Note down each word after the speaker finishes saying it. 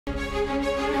Pallia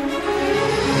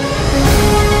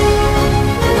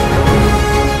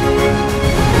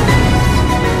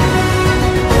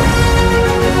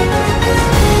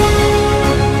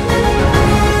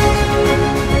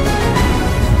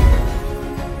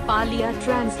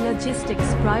Trans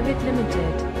Logistics Pvt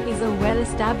is a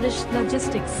well-established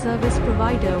logistics service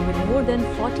provider with more than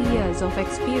 40 years of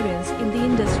experience in the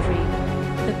industry.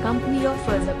 The company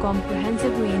offers a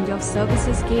comprehensive range of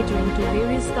services catering to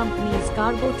various companies'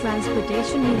 cargo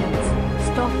transportation needs,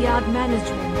 stockyard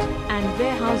management, and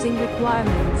warehousing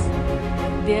requirements.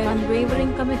 Their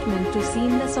unwavering commitment to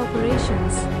seamless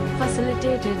operations,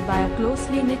 facilitated by a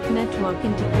closely knit network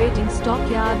integrating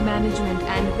stockyard management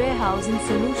and warehousing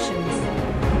solutions.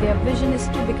 Their vision is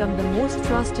to become the most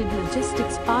trusted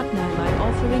logistics partner by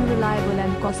offering reliable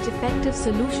and cost-effective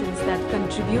solutions that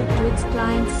contribute to its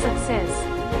clients' success.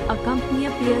 A company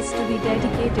appears to be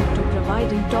dedicated to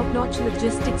providing top-notch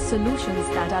logistics solutions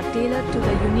that are tailored to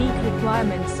the unique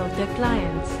requirements of their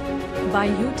clients. By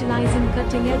utilizing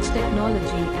cutting-edge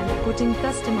technology and putting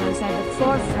customers at the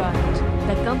forefront,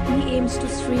 the company aims to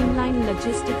streamline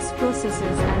logistics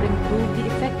processes and improve the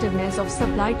effectiveness of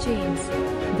supply chains.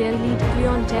 Their lead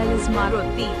clientele is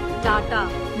Maruti, Tata,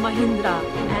 Mahindra,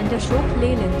 and Ashok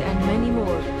Leyland and many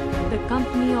more. The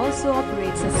company also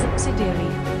operates a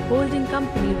subsidiary, holding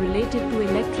company related to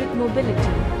electric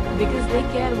mobility, because they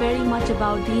care very much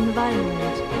about the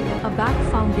environment. A back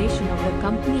foundation of the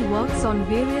company works on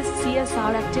various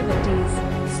CSR activities,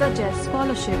 such as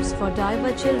scholarships for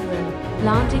diver children,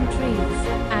 planting trees,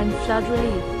 and flood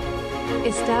relief.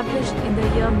 Established in the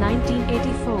year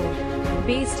 1984,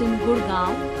 based in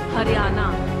Gurgaon,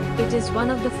 Haryana, it is one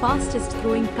of the fastest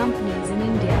growing companies in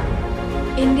India.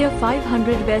 India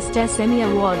 500 Best SME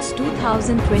Awards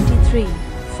 2023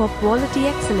 for quality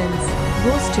excellence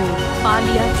goes to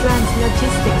Pallia Trans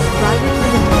Logistics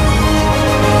Pvt.